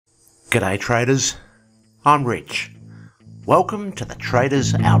G'day traders, I'm Rich. Welcome to the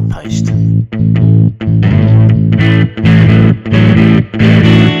Traders Outpost.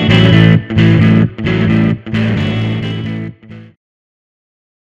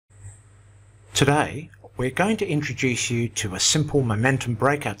 Today we're going to introduce you to a simple momentum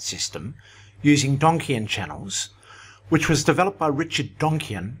breakout system using Donchian Channels, which was developed by Richard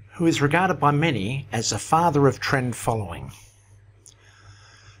Donchian, who is regarded by many as the father of trend following.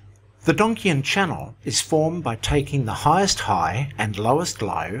 The Donchian channel is formed by taking the highest high and lowest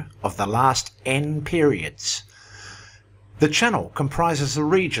low of the last n periods. The channel comprises a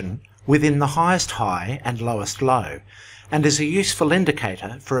region within the highest high and lowest low, and is a useful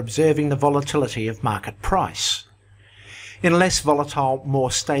indicator for observing the volatility of market price. In less volatile, more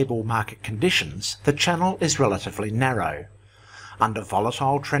stable market conditions, the channel is relatively narrow. Under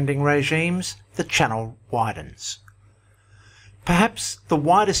volatile trending regimes, the channel widens. Perhaps the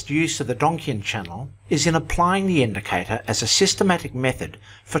widest use of the Donchian channel is in applying the indicator as a systematic method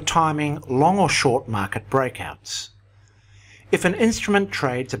for timing long or short market breakouts. If an instrument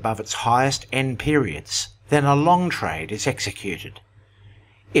trades above its highest n periods, then a long trade is executed.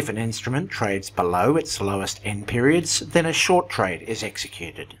 If an instrument trades below its lowest n periods, then a short trade is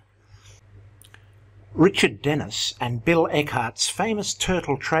executed. Richard Dennis and Bill Eckhart's famous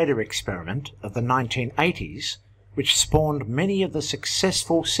turtle trader experiment of the 1980s, which spawned many of the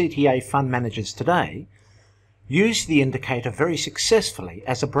successful CTA fund managers today, used the indicator very successfully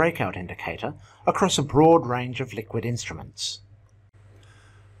as a breakout indicator across a broad range of liquid instruments.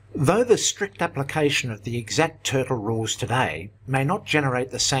 Though the strict application of the exact turtle rules today may not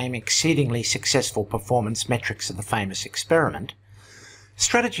generate the same exceedingly successful performance metrics of the famous experiment,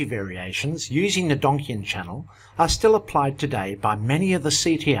 strategy variations using the Donchian channel are still applied today by many of the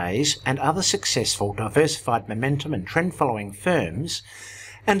CTAs and other successful diversified momentum and trend following firms,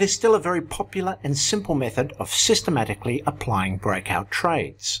 and is still a very popular and simple method of systematically applying breakout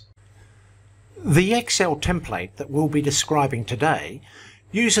trades. The Excel template that we'll be describing today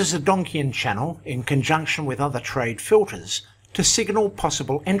uses a Donchian channel in conjunction with other trade filters to signal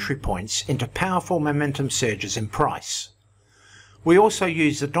possible entry points into powerful momentum surges in price. We also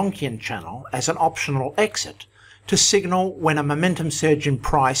use the Donchian channel as an optional exit to signal when a momentum surge in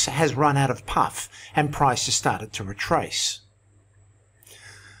price has run out of puff and price has started to retrace.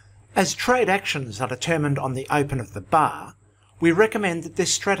 As trade actions are determined on the open of the bar, we recommend that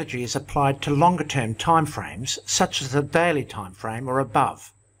this strategy is applied to longer-term timeframes, such as a daily timeframe or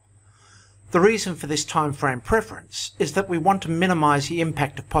above. The reason for this timeframe preference is that we want to minimise the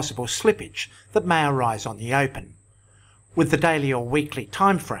impact of possible slippage that may arise on the open. With the daily or weekly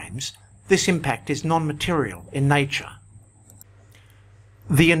timeframes, this impact is non-material in nature.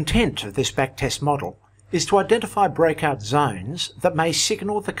 The intent of this backtest model is to identify breakout zones that may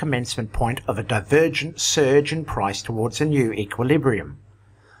signal the commencement point of a divergent surge in price towards a new equilibrium.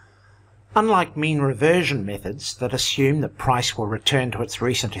 Unlike mean reversion methods that assume that price will return to its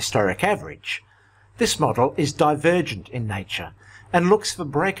recent historic average, this model is divergent in nature and looks for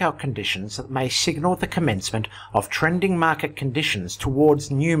breakout conditions that may signal the commencement of trending market conditions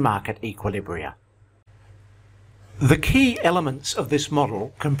towards new market equilibria. The key elements of this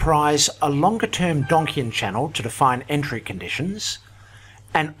model comprise a longer-term Donchian channel to define entry conditions,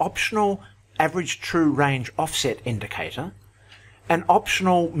 an optional average true range offset indicator, an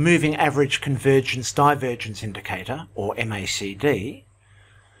optional moving average convergence divergence indicator, or MACD,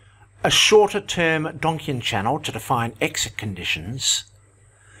 a shorter-term Donchian channel to define exit conditions,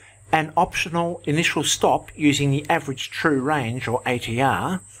 an optional initial stop using the average true range, or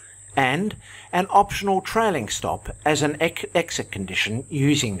ATR, and an optional trailing stop as an exit condition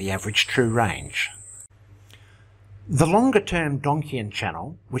using the average true range. The longer-term Donchian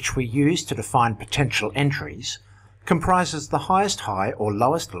channel, which we use to define potential entries, comprises the highest high or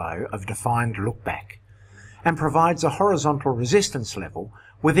lowest low of defined lookback, and provides a horizontal resistance level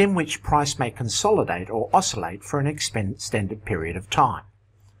within which price may consolidate or oscillate for an extended period of time.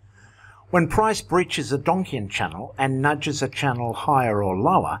 When price breaches a Donchian channel and nudges a channel higher or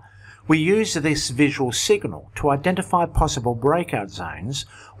lower, we use this visual signal to identify possible breakout zones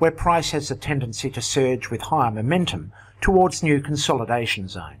where price has a tendency to surge with higher momentum towards new consolidation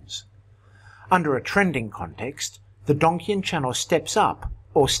zones. Under a trending context, the Donchian channel steps up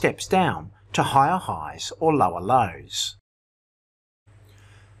or steps down to higher highs or lower lows.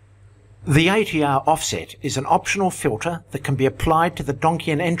 The ATR offset is an optional filter that can be applied to the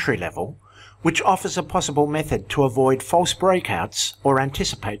Donchian entry level, which offers a possible method to avoid false breakouts or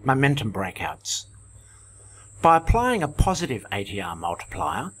anticipate momentum breakouts. By applying a positive ATR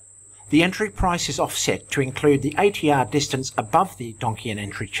multiplier, the entry price is offset to include the ATR distance above the Donchian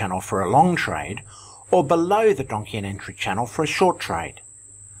entry channel for a long trade or below the Donchian entry channel for a short trade.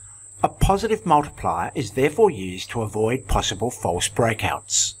 A positive multiplier is therefore used to avoid possible false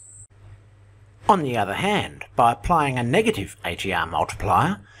breakouts. On the other hand, by applying a negative ATR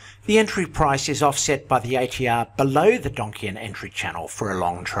multiplier, the entry price is offset by the ATR below the Donchian entry channel for a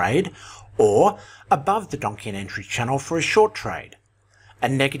long trade or above the Donchian entry channel for a short trade. A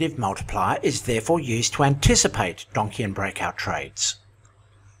negative multiplier is therefore used to anticipate Donchian breakout trades.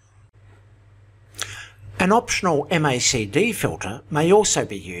 An optional MACD filter may also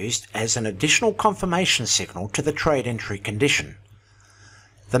be used as an additional confirmation signal to the trade entry condition.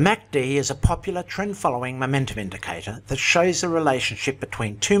 The MACD is a popular trend-following momentum indicator that shows the relationship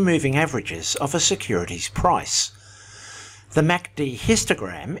between two moving averages of a security's price. The MACD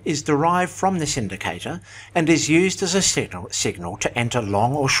histogram is derived from this indicator and is used as a signal to enter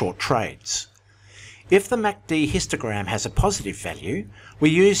long or short trades. If the MACD histogram has a positive value, we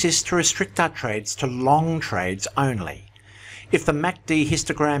use this to restrict our trades to long trades only. If the MACD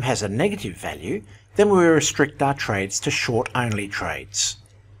histogram has a negative value, then we restrict our trades to short-only trades.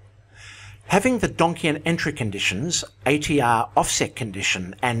 Having the Donchian entry conditions, ATR offset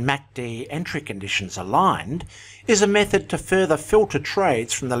condition and MACD entry conditions aligned is a method to further filter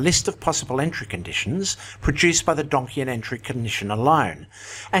trades from the list of possible entry conditions produced by the Donchian entry condition alone,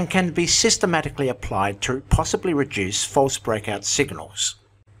 and can be systematically applied to possibly reduce false breakout signals.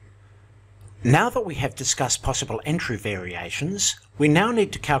 Now that we have discussed possible entry variations, we now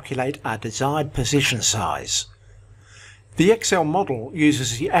need to calculate our desired position size. The Excel model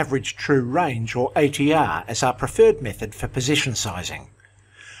uses the average true range, or ATR, as our preferred method for position sizing.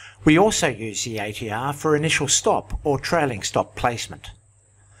 We also use the ATR for initial stop or trailing stop placement.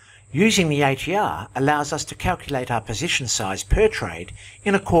 Using the ATR allows us to calculate our position size per trade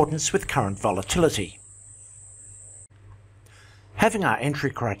in accordance with current volatility. Having our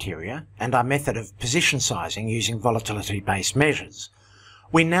entry criteria and our method of position sizing using volatility-based measures,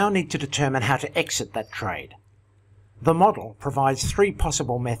 we now need to determine how to exit that trade. The model provides three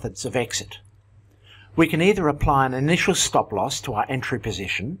possible methods of exit. We can either apply an initial stop loss to our entry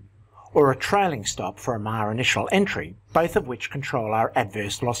position, or a trailing stop from our initial entry, both of which control our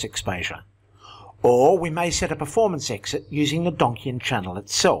adverse loss exposure. Or we may set a performance exit using the Donchian channel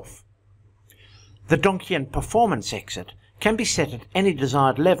itself. The Donchian performance exit can be set at any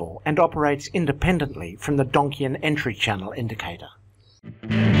desired level and operates independently from the Donchian entry channel indicator.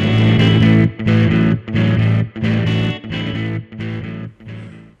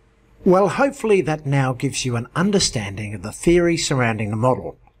 Well, hopefully that now gives you an understanding of the theory surrounding the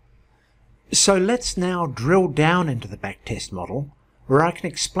model. So let's now drill down into the backtest model, where I can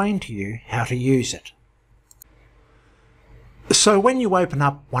explain to you how to use it. So when you open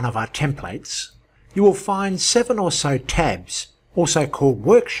up one of our templates, you will find 7 or so tabs, also called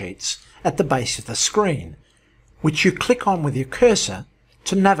worksheets, at the base of the screen, which you click on with your cursor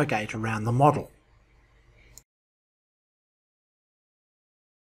to navigate around the model.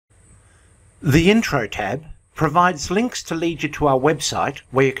 The Intro tab provides links to lead you to our website,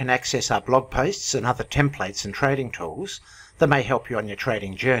 where you can access our blog posts and other templates and trading tools that may help you on your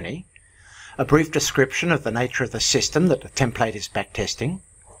trading journey, a brief description of the nature of the system that the template is backtesting,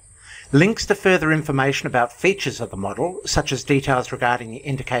 links to further information about features of the model, such as details regarding the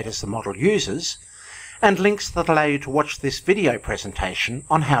indicators the model uses, and links that allow you to watch this video presentation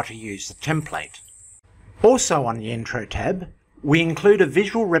on how to use the template. Also on the Intro tab, we include a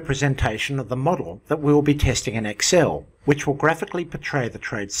visual representation of the model that we will be testing in Excel, which will graphically portray the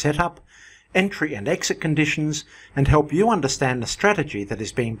trade setup, entry and exit conditions, and help you understand the strategy that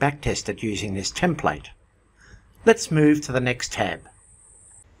is being backtested using this template. Let's move to the next tab.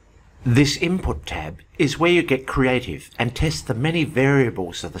 This Input tab is where you get creative and test the many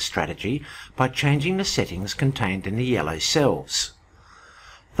variables of the strategy by changing the settings contained in the yellow cells.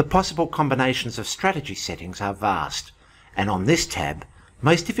 The possible combinations of strategy settings are vast, and on this tab,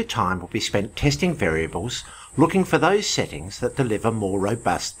 most of your time will be spent testing variables, looking for those settings that deliver more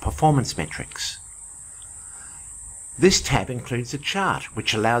robust performance metrics. This tab includes a chart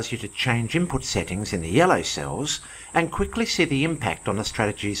which allows you to change input settings in the yellow cells and quickly see the impact on the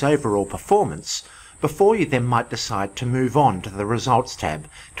strategy's overall performance before you then might decide to move on to the Results tab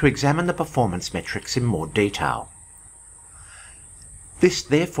to examine the performance metrics in more detail. This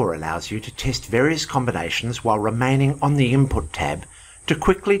therefore allows you to test various combinations while remaining on the Input tab to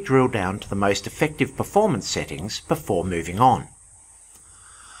quickly drill down to the most effective performance settings before moving on.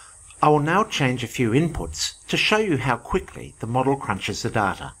 I will now change a few inputs to show you how quickly the model crunches the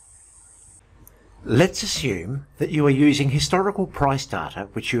data. Let's assume that you are using historical price data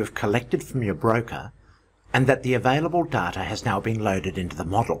which you have collected from your broker and that the available data has now been loaded into the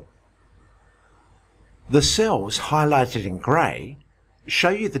model. The cells highlighted in grey show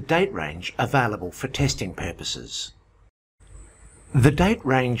you the date range available for testing purposes. The date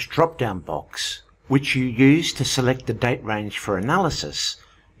range drop-down box, which you use to select the date range for analysis,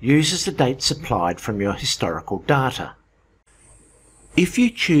 uses the date supplied from your historical data. If you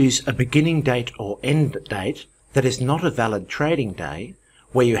choose a beginning date or end date that is not a valid trading day,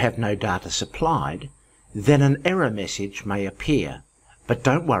 where you have no data supplied, then an error message may appear. But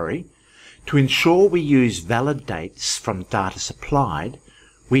don't worry, to ensure we use valid dates from data supplied,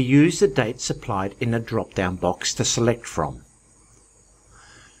 we use the date supplied in a drop-down box to select from.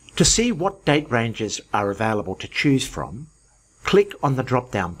 To see what date ranges are available to choose from, click on the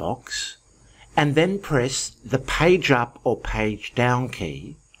drop-down box and then press the page up or page down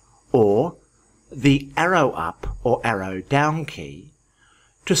key or the arrow up or arrow down key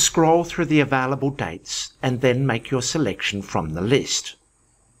to scroll through the available dates and then make your selection from the list.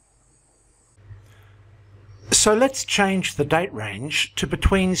 So let's change the date range to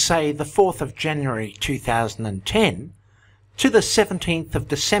between, say, the 4th of January 2010 to the 17th of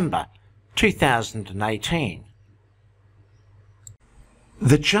December 2018.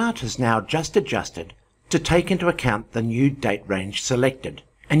 The chart is now just adjusted to take into account the new date range selected,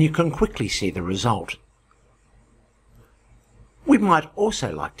 and you can quickly see the result. We might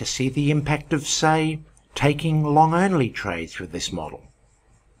also like to see the impact of, say, taking long-only trades with this model.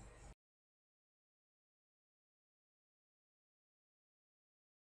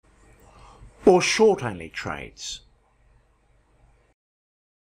 Or short-only trades.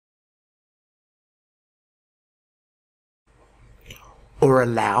 Or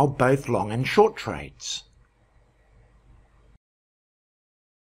allow both long and short trades.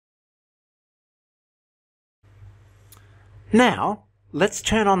 Now, let's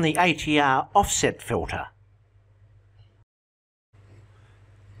turn on the ATR offset filter.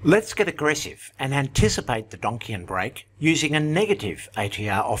 Let's get aggressive and anticipate the Donchian break using a negative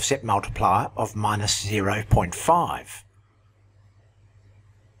ATR offset multiplier of -0.5.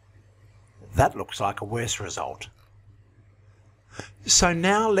 That looks like a worse result. So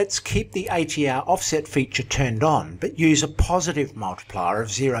now let's keep the ATR offset feature turned on, but use a positive multiplier of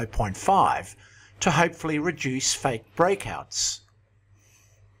 0.5 to hopefully reduce fake breakouts.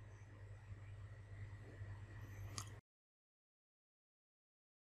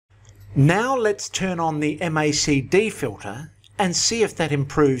 Now let's turn on the MACD filter and see if that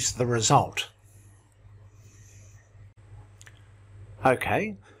improves the result.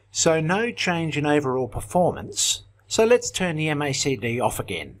 Okay, so no change in overall performance. So let's turn the MACD off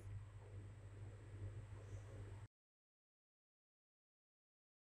again.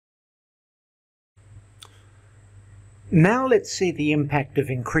 Now let's see the impact of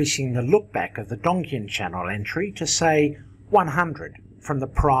increasing the look back of the Donchian channel entry to, say, 100 from the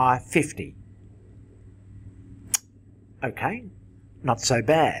prior 50. Okay, not so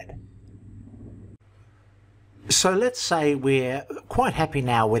bad. So let's say we're quite happy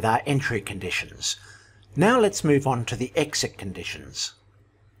now with our entry conditions. Now let's move on to the exit conditions.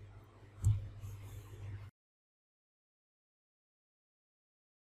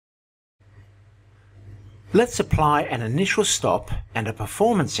 Let's apply an initial stop and a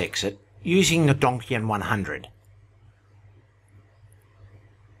performance exit using the Donchian 100.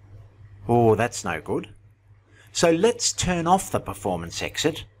 Oh, that's no good. So let's turn off the performance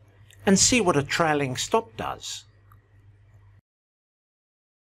exit and see what a trailing stop does.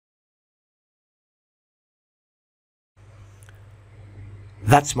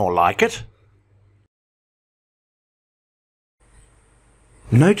 That's more like it.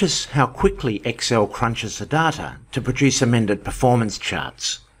 Notice how quickly Excel crunches the data to produce amended performance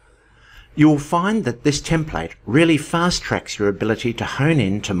charts. You will find that this template really fast tracks your ability to hone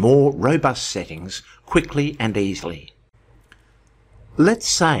in to more robust settings quickly and easily. Let's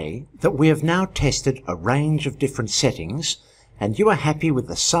say that we have now tested a range of different settings and you are happy with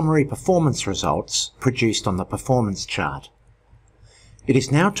the summary performance results produced on the performance chart. It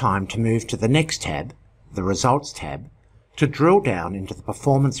is now time to move to the next tab, the Results tab, to drill down into the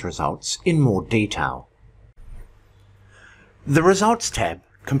performance results in more detail. The Results tab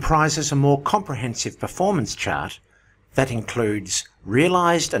comprises a more comprehensive performance chart that includes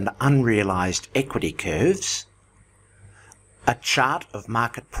realised and unrealised equity curves, a chart of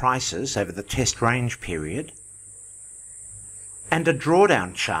market prices over the test range period, and a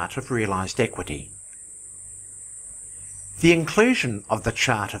drawdown chart of realised equity. The inclusion of the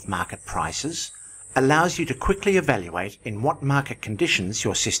chart of market prices allows you to quickly evaluate in what market conditions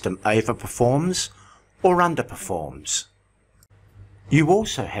your system overperforms or underperforms. You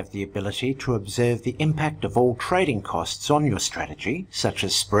also have the ability to observe the impact of all trading costs on your strategy, such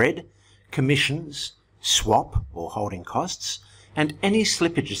as spread, commissions, swap or holding costs, and any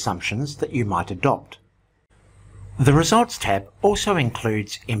slippage assumptions that you might adopt. The Results tab also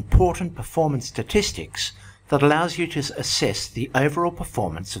includes important performance statistics that allows you to assess the overall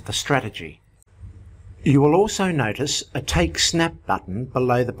performance of the strategy. You will also notice a Take Snap button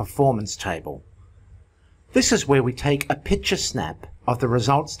below the Performance table. This is where we take a picture snap of the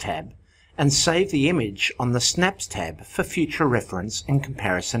Results tab and save the image on the Snaps tab for future reference and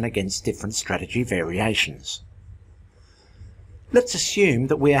comparison against different strategy variations. Let's assume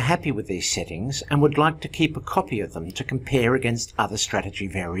that we are happy with these settings and would like to keep a copy of them to compare against other strategy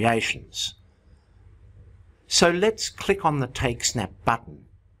variations. So let's click on the Take Snap button.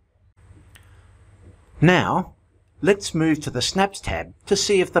 Now, let's move to the Snaps tab to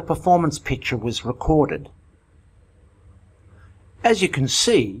see if the performance picture was recorded. As you can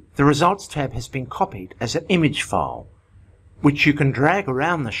see, the Results tab has been copied as an image file, which you can drag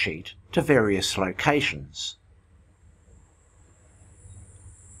around the sheet to various locations.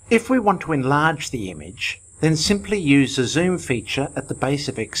 If we want to enlarge the image, then simply use the zoom feature at the base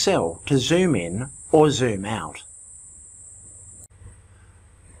of Excel to zoom in or zoom out.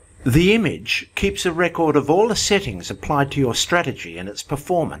 The image keeps a record of all the settings applied to your strategy and its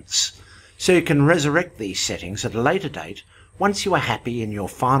performance, so you can resurrect these settings at a later date once you are happy in your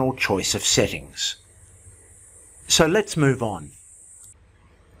final choice of settings. So let's move on.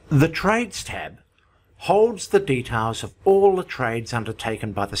 The Trades tab holds the details of all the trades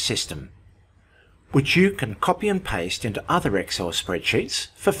undertaken by the system, which you can copy and paste into other Excel spreadsheets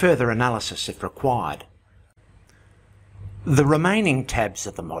for further analysis if required. The remaining tabs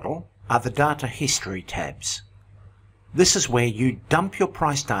of the model are the Data History tabs. This is where you dump your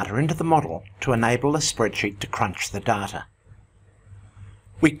price data into the model to enable the spreadsheet to crunch the data.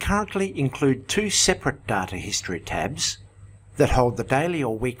 We currently include two separate Data History tabs that hold the daily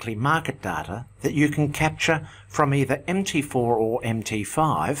or weekly market data that you can capture from either MT4 or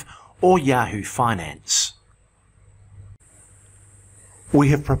MT5 or Yahoo Finance. We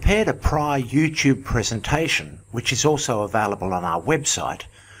have prepared a prior YouTube presentation, which is also available on our website,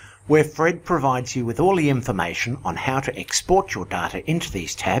 where Fred provides you with all the information on how to export your data into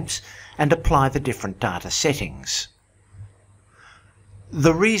these tabs and apply the different data settings.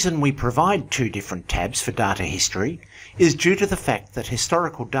 The reason we provide two different tabs for data history is due to the fact that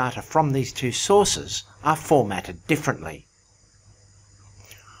historical data from these two sources are formatted differently.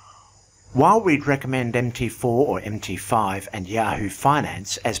 While we'd recommend MT4 or MT5 and Yahoo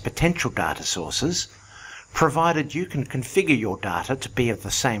Finance as potential data sources, provided you can configure your data to be of the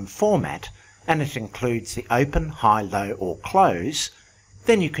same format and it includes the open, high, low or close,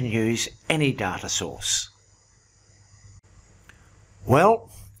 then you can use any data source. Well,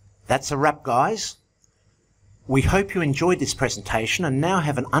 that's a wrap, guys. We hope you enjoyed this presentation and now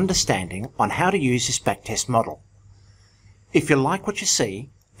have an understanding on how to use this backtest model. If you like what you see,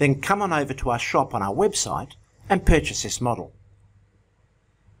 then come on over to our shop on our website and purchase this model.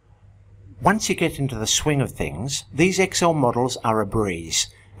 Once you get into the swing of things, these Excel models are a breeze,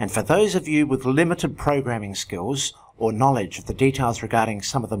 and for those of you with limited programming skills or knowledge of the details regarding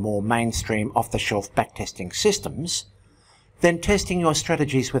some of the more mainstream off-the-shelf backtesting systems, then testing your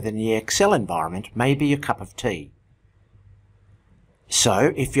strategies within the Excel environment may be your cup of tea.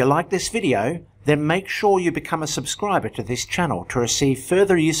 So, if you like this video, then make sure you become a subscriber to this channel to receive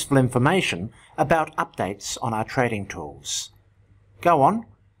further useful information about updates on our trading tools. Go on,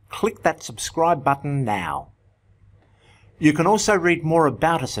 click that subscribe button now. You can also read more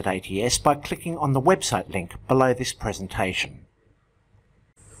about us at ATS by clicking on the website link below this presentation.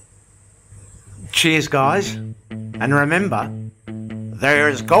 Cheers, guys, and remember,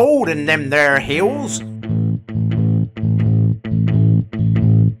 there's gold in them there hills.